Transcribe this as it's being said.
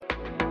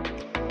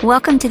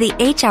Welcome to the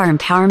HR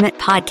Empowerment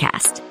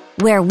Podcast,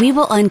 where we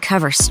will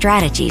uncover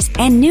strategies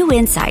and new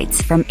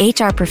insights from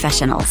HR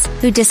professionals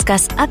who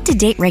discuss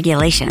up-to-date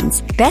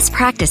regulations, best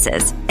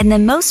practices, and the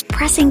most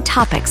pressing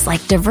topics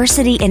like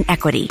diversity and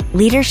equity,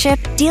 leadership,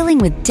 dealing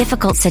with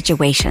difficult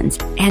situations,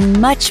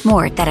 and much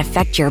more that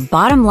affect your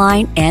bottom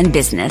line and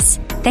business.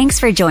 Thanks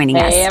for joining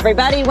us. Hey,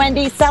 everybody.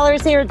 Wendy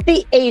Sellers here,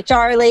 the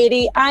HR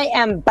lady. I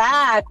am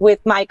back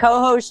with my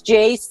co-host,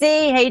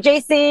 JC. Hey,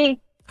 JC.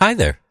 Hi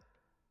there.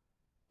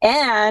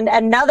 And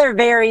another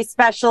very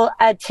special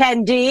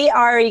attendee,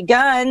 Ari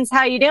Guns.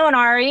 How you doing,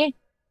 Ari?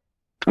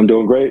 I'm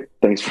doing great.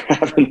 Thanks for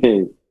having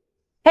me.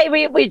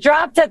 Hey, we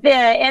dropped at the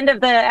end of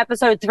the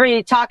episode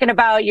 3 talking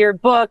about your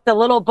book, The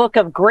Little Book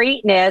of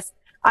Greatness.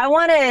 I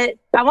want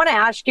to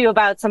ask you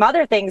about some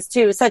other things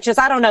too, such as,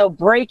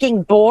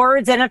 Breaking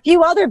Boards and a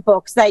few other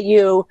books that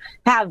you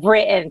have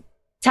written.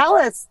 Tell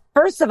us,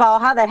 first of all,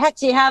 how the heck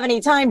do you have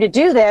any time to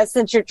do this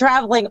since you're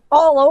traveling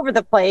all over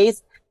the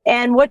place?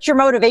 And what's your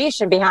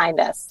motivation behind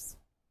this?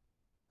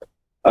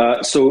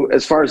 So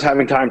as far as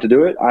having time to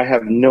do it, I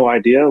have no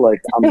idea.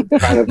 Like, I'm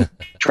kind of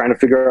trying to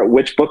figure out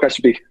which book I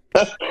should be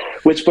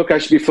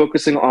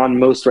focusing on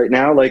most right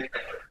now. Like,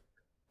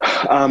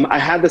 I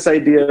had this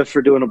idea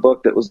for doing a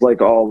book that was like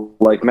all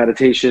like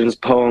meditations,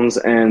 poems,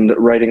 and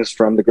writings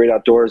from the great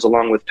outdoors,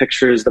 along with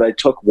pictures that I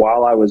took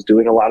while I was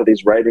doing a lot of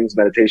these writings,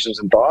 meditations,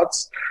 and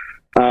thoughts.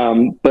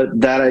 But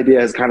that idea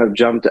has kind of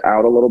jumped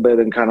out a little bit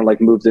and kind of like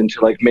moved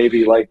into like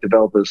maybe like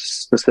develop a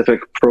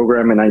specific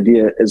program and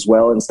idea as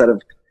well, and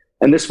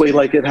this way,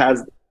 like, it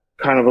has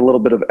kind of a little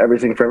bit of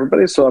everything for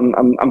everybody. So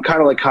I'm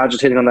kind of like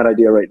cogitating on that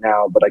idea right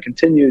now, but I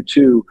continue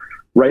to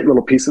write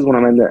little pieces when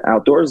I'm in the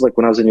outdoors. Like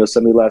when I was in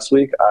Yosemite last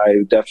week,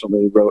 I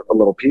definitely wrote a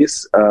little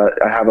piece.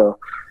 I have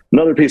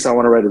another piece I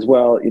want to write as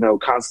well,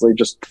 constantly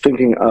just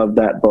thinking of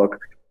that book.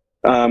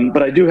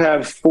 But I do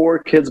have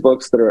 4 kids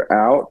books that are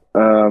out.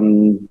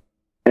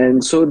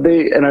 And so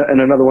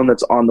and another one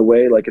that's on the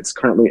way, like it's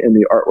currently in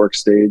the artwork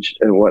stage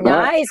and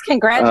whatnot. Nice.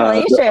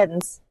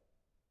 Congratulations.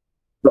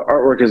 The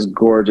artwork is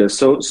gorgeous.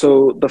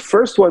 So the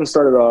first one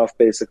started off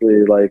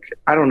basically like,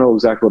 I don't know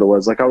exactly what it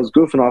was. Like I was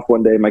goofing off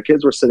one day. My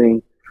kids were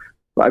sitting,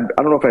 I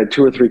don't know if I had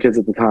 2 or 3 kids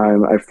at the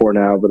time. I have 4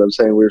 now, but I'm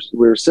saying we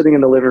were sitting in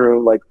the living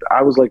room. Like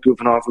I was like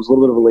goofing off. It was a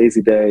little bit of a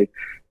lazy day.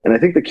 And I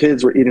think the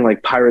kids were eating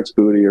like pirate's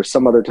booty or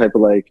some other type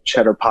of like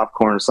cheddar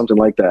popcorn or something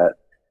like that.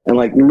 And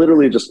like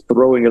literally just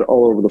throwing it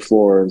all over the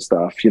floor and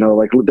stuff,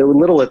 like they were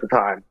little at the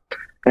time.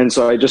 And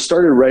so I just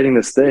started writing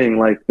this thing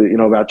like,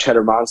 about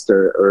Cheddar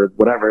Monster or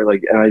whatever.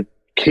 Like, and I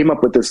came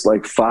up with this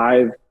like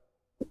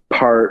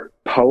 5-part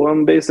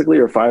poem basically,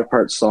 or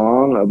 5-part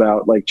song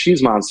about like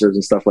cheese monsters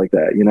and stuff like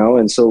that,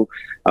 And so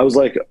I was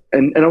like,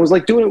 and I was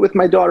like doing it with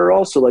my daughter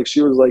also, like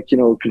she was like,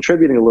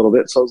 contributing a little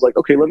bit. So I was like,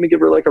 okay, let me give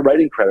her like a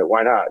writing credit.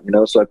 Why not?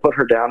 So I put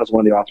her down as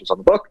one of the authors on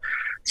the book,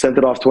 sent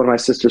it off to one of my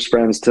sister's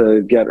friends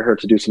to get her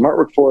to do some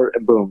artwork for it.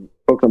 And boom,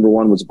 book number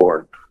 1 was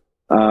born.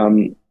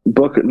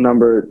 Book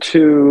number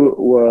 2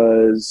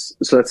 was,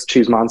 so that's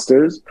Cheese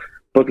Monsters.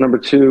 Book number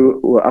 2,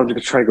 well, I'm going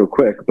to try to go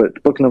quick,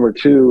 but book number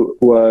 2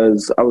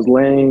 was, I was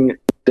laying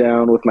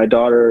down with my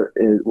daughter,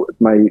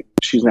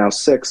 she's now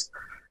 6,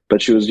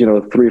 but she was,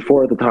 3,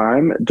 4 at the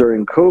time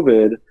during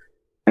COVID.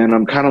 And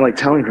I'm kind of like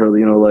telling her,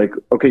 like,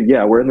 okay,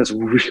 yeah, we're in this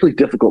really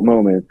difficult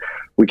moment.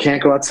 We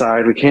can't go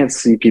outside. We can't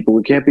see people.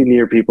 We can't be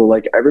near people.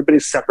 Like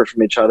everybody's separate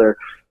from each other.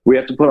 We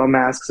have to put on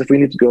masks if we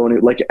need to go.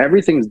 And like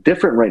everything's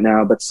different right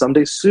now, but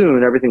someday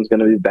soon, everything's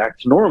going to be back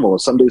to normal.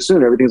 Someday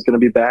soon, everything's going to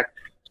be back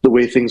the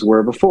way things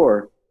were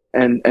before.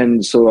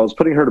 And so I was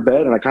putting her to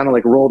bed and I kind of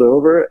like rolled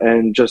over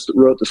and just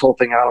wrote this whole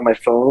thing out on my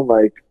phone,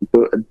 like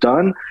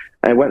done.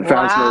 I went and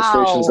found some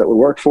illustrations that would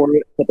work for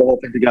it, put the whole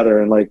thing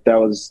together. And like, that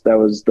was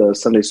the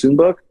Sunday Soon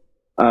book.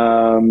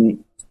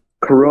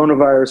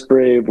 Coronavirus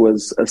Brave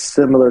was a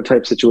similar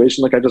type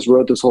situation. Like I just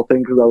wrote this whole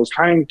thing because I was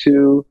trying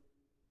to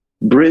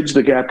bridge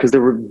the gap because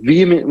there were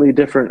vehemently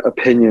different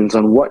opinions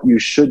on what you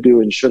should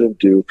do and shouldn't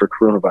do for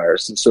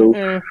coronavirus. And so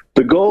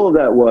the goal of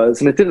that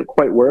was, and it didn't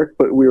quite work,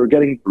 but we were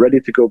getting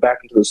ready to go back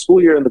into the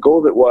school year. And the goal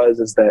of it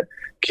is that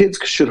kids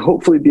should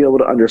hopefully be able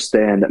to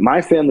understand that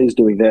my family is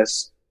doing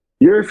this,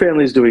 your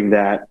family is doing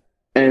that.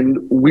 And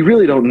we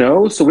really don't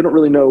know. So we don't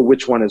really know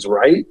which one is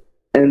right.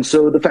 And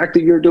so the fact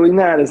that you're doing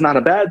that is not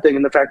a bad thing.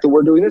 And the fact that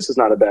we're doing this is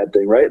not a bad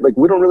thing, right? Like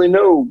we don't really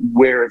know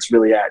where it's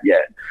really at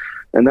yet.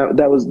 And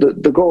that was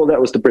the goal of that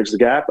was to bridge the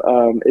gap.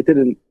 It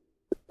didn't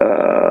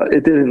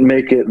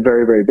make it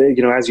very, very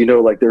big. As you know,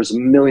 like there's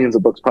millions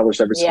of books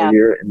published every single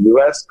year in the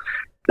US.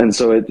 And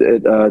so it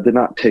did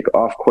not take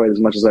off quite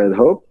as much as I had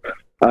hoped.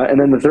 And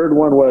then the third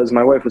one was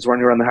my wife was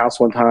running around the house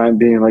one time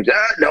being like,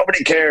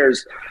 nobody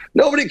cares.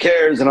 Nobody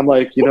cares. And I'm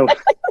like,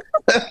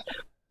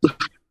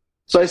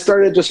 so I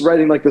started just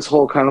writing like this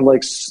whole kind of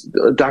like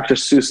Dr.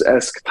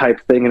 Seuss-esque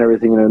type thing and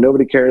everything.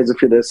 Nobody cares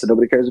if you're this and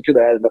nobody cares if you're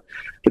that.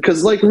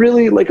 Because like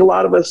really, like a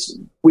lot of us,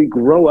 we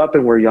grow up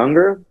and we're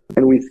younger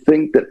and we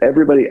think that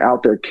everybody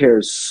out there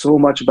cares so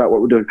much about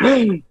what we're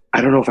doing. I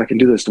don't know if I can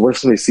do this. What if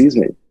somebody sees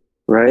me?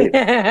 right?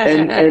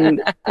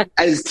 and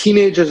as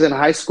teenagers in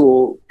high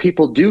school,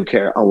 people do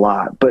care a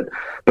lot, but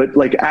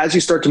like as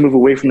you start to move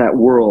away from that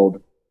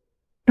world,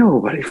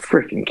 nobody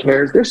freaking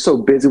cares. They're so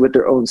busy with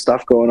their own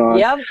stuff going on.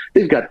 Yep.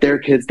 They've got their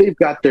kids, they've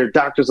got their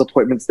doctor's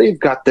appointments, they've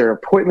got their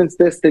appointments,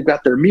 they've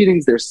got their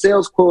meetings, their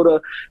sales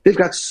quota, they've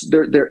got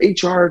their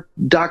HR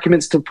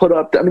documents to put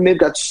up. I mean, they've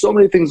got so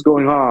many things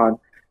going on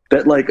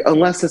that, like,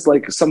 unless it's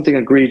like something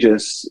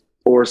egregious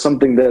or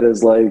something that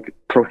is like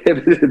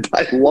prohibited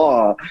by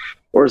law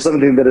or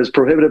something that is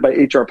prohibited by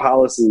HR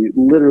policy,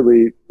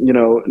 literally,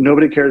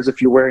 nobody cares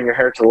if you're wearing your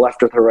hair to the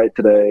left or to the right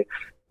today.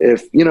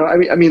 If,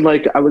 I mean,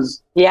 like I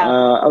was in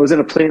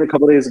a plane a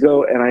couple of days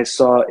ago and I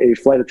saw a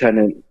flight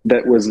attendant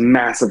that was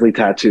massively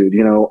tattooed,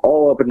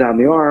 all up and down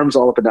the arms,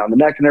 all up and down the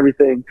neck and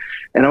everything.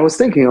 And I was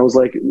thinking, I was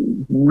like,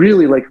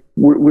 really, like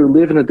we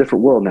live in a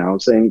different world now. I'm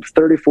saying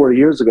 30, 40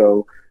 years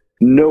ago,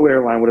 no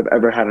airline would have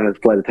ever had a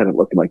flight attendant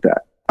looking like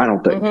that. I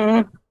don't think.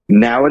 Mm-hmm.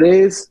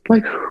 Nowadays,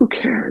 like, who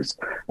cares?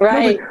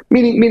 Right.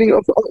 Meaning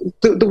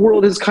the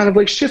world has kind of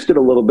like shifted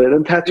a little bit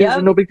and tattoos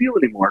are no big deal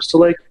anymore. So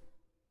like,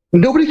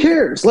 nobody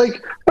cares.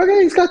 Like,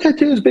 okay, he's got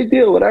tattoos, big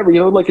deal, whatever.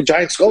 Like a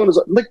giant skull in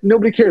his, like,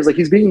 nobody cares. Like,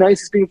 he's being nice,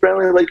 he's being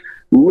friendly. Like,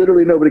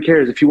 literally nobody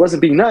cares. If he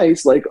wasn't being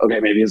nice, like,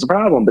 okay, maybe it's a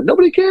problem, but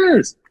nobody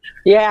cares.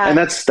 Yeah. And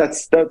that's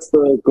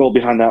the goal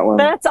behind that one.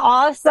 That's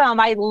awesome.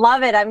 I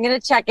love it. I'm going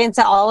to check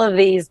into all of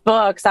these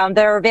books.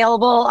 They're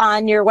available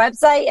on your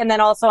website and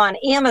then also on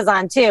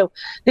Amazon too.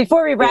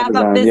 Before we wrap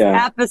up this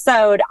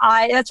episode,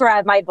 that's where I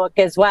have my book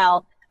as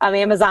well.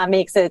 Amazon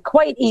makes it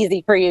quite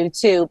easy for you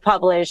to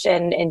publish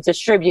and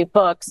distribute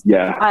books.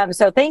 Yeah.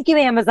 So thank you,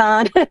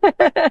 Amazon. But,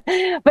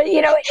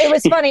 it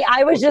was funny.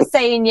 I was just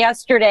saying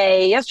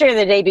yesterday or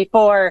the day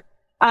before,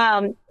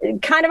 kind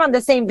of on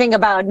the same thing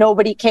about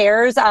nobody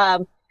cares.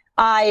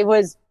 I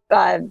was,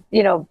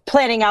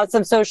 planning out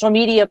some social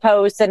media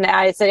posts and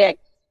I said,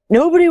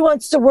 nobody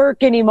wants to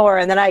work anymore.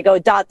 And then I go ...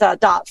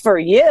 for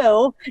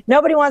you.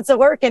 Nobody wants to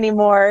work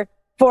anymore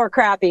for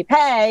crappy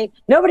pay.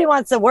 Nobody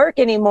wants to work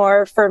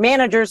anymore for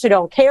managers who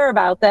don't care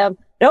about them.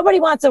 Nobody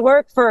wants to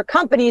work for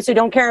companies who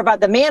don't care about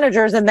the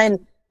managers and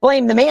then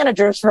blame the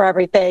managers for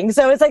everything.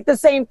 So it's like the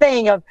same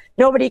thing of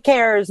nobody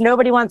cares,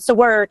 nobody wants to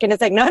work. And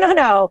it's like,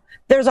 no.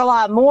 There's a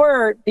lot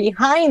more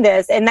behind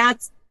this. And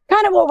that's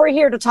kind of what we're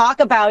here to talk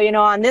about,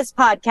 on this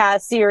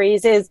podcast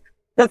series is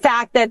the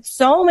fact that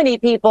so many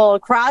people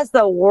across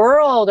the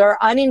world are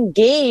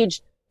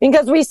unengaged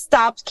because we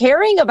stopped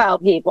caring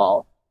about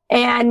people.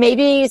 And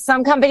maybe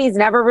some companies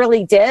never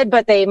really did,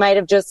 but they might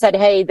have just said,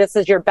 hey, this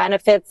is your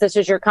benefits. This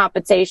is your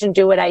compensation.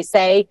 Do what I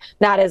say,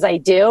 not as I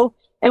do.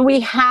 And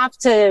we have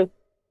to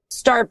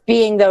start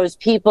being those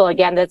people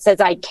again that says,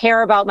 I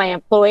care about my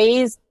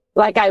employees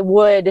like I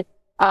would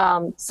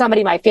somebody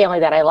in my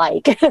family that I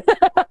like.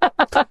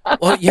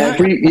 Well, yeah.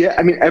 Go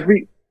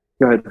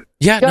ahead.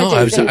 Yeah,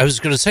 I was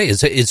going to say,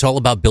 it's all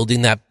about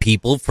building that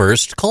people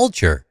first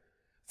culture.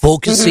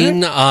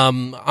 Focusing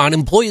on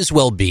employees'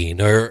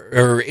 well-being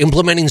or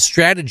implementing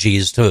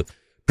strategies to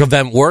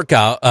prevent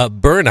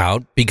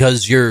burnout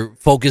because you're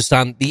focused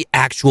on the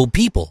actual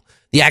people,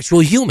 the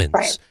actual humans,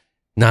 right.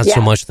 Not so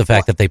much the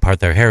fact that they part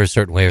their hair a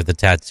certain way or the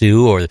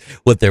tattoo or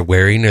what they're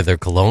wearing or their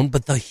cologne,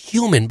 but the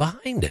human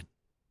behind it.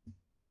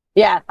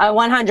 Yeah, I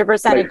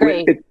 100%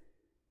 agree.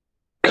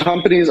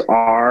 Companies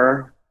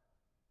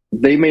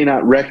they may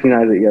not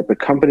recognize it yet, but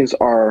companies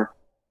are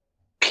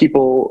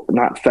people,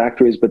 not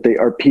factories, but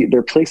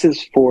they're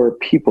places for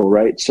people,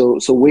 right? So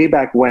way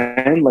back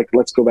when, like,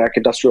 let's go back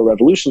Industrial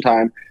Revolution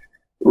time,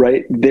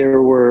 right?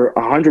 There were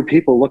 100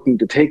 people looking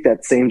to take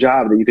that same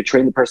job that you could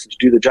train the person to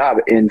do the job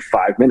in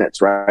 5 minutes,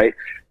 right?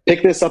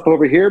 Pick this up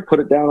over here, put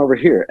it down over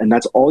here. And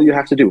that's all you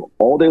have to do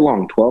all day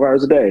long, 12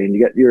 hours a day. And you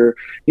get your,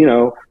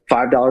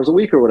 $5 a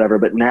week or whatever.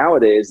 But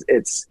nowadays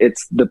it's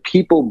the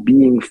people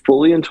being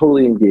fully and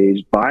totally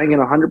engaged, buying in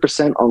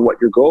 100% on what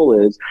your goal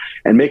is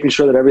and making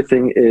sure that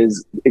everything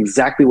is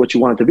exactly what you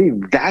want it to be.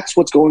 That's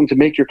what's going to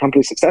make your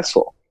company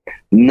successful.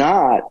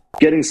 Not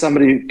checking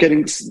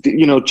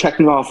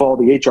off all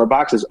the HR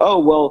boxes. Oh,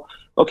 well,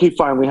 okay,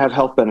 fine. We have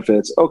health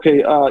benefits.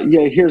 Okay.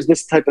 Here's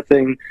this type of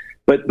thing.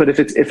 But if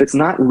it's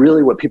not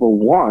really what people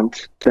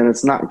want, then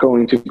it's not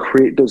going to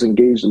create those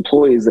engaged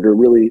employees that are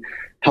really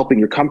helping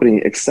your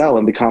company excel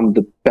and become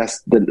the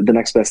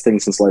next best thing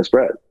since sliced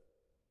bread.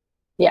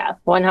 Yeah,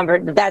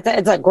 100.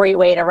 It's a great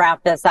way to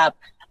wrap this up.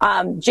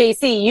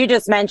 JC, you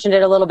just mentioned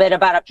it a little bit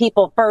about a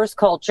people first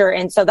culture.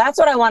 And so that's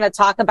what I want to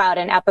talk about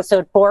in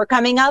episode 4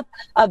 coming up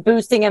of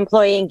boosting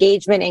employee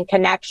engagement and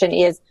connection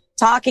is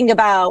talking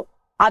about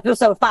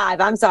episode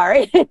 5, I'm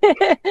sorry,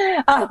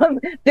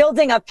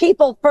 building a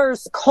people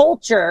first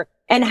culture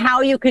and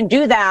how you can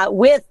do that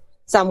with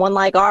someone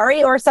like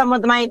Ari or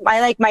someone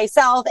like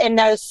myself. And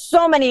there's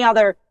so many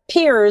other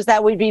peers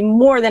that we'd be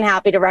more than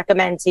happy to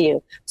recommend to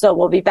you. So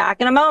we'll be back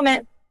in a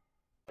moment.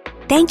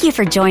 Thank you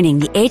for joining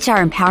the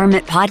HR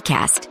Empowerment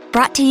Podcast,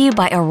 brought to you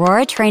by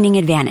Aurora Training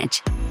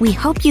Advantage. We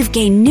hope you've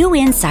gained new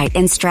insight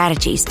and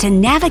strategies to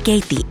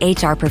navigate the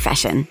HR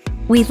profession.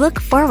 We look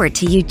forward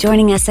to you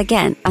joining us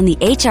again on the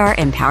HR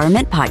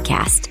Empowerment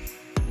Podcast.